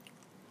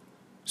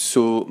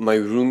So my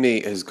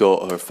roommate has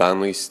got her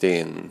family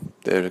staying.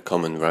 They're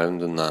coming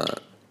round and that.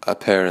 Her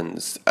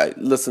parents.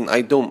 Listen,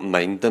 I don't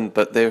mind them,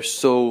 but they're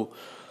so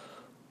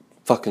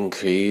fucking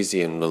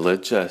crazy and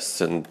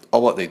religious, and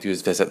all what they do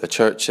is visit the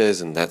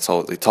churches, and that's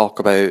all they talk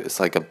about.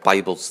 It's like a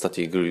Bible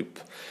study group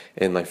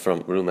in my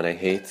front room, and I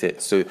hate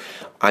it. So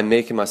I'm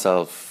making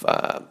myself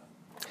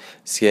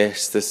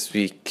scarce this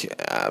week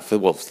for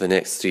the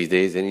next 3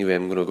 days anyway.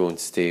 I'm going to go and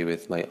stay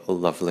with my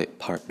lovely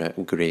partner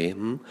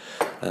Graham.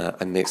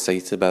 I'm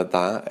excited about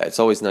that. It's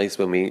always nice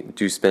when we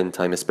do spend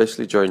time,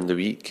 especially during the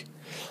week.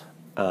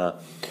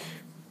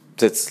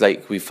 It's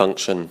like we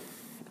function,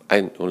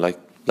 I don't know,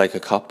 like a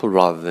couple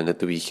rather than at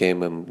the weekend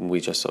when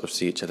we just sort of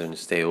see each other and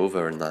stay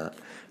over and that.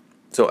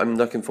 So I'm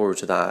looking forward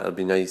to that. It'll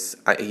be nice.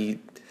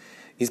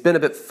 He's been a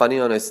bit funny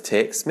on his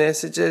text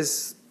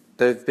messages.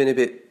 They've been a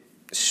bit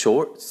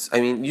short. I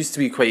mean, it used to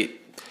be quite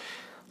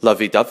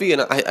lovey-dovey,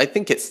 and I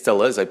think it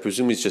still is. I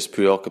presume he's just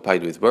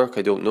preoccupied with work.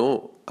 I don't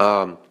know.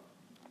 But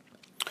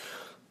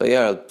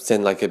yeah, I'll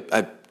send like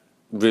a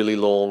really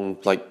long,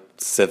 like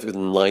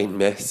 7-line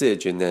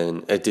message and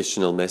then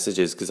additional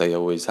messages because I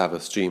always have a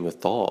stream of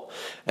thought,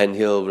 and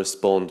he'll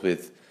respond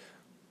with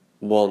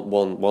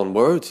one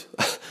word,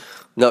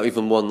 not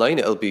even one line.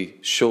 It'll be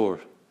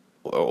sure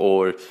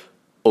or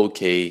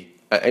okay.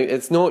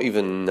 It's not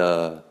even.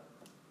 I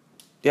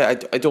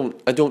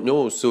don't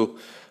know. So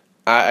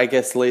I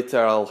guess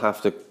later I'll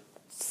have to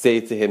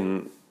say to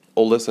him,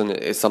 "Oh, listen,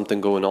 is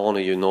something going on?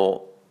 Are you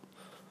not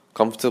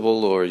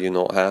comfortable or you're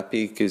not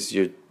happy because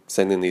you're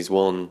sending these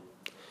one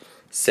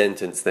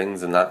sentence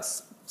things?" And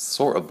that's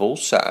sort of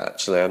bullshit,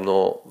 actually. I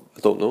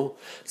don't know.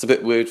 It's a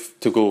bit weird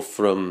to go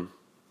from,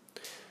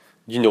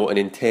 an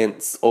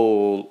intense,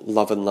 oh,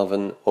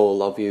 loving, oh,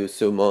 love you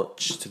so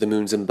much, to the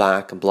moons and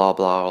back and blah,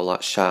 blah, all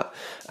that shit,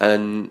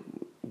 and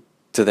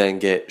to then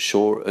get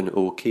short and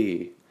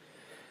okay.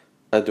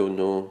 I don't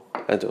know.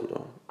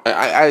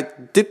 I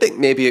did think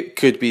maybe it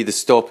could be the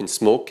stopping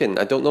smoking.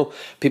 I don't know.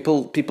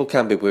 People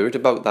can be weird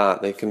about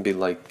that. They can be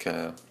like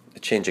a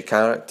change of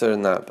character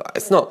and that. But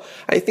it's not.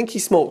 I think he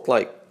smoked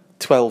like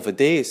 12 a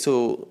day,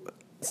 so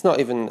it's not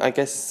even, I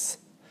guess,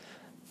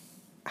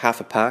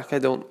 half a pack. I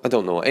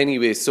don't know.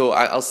 Anyway, so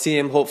I'll see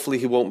him. Hopefully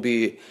he won't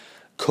be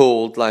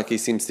cold like he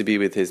seems to be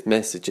with his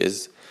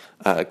messages.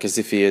 Because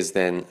if he is,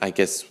 then I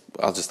guess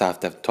I'll just have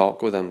to have a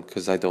talk with him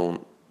because I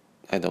don't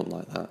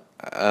like that.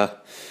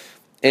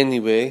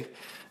 Anyway,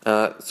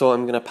 so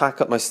I'm gonna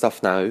pack up my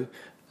stuff now,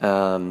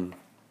 and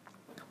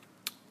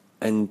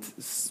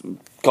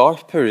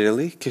Garpa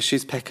really, because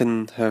she's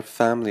picking her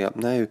family up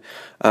now.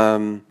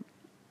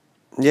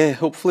 Yeah,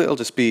 hopefully it'll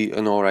just be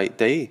an alright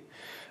day.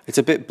 It's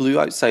a bit blue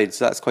outside,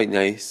 so that's quite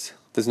nice.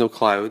 There's no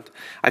cloud.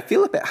 I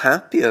feel a bit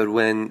happier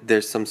when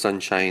there's some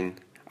sunshine.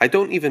 I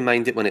don't even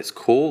mind it when it's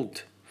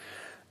cold,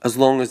 as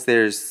long as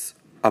there's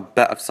a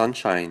bit of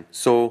sunshine.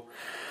 So,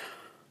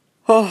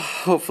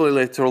 hopefully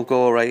later will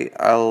go alright.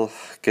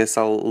 Guess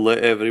I'll let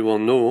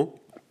everyone know.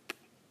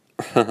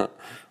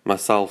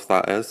 Myself,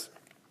 that is.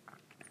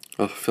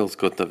 Oh, feels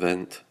good to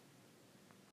vent.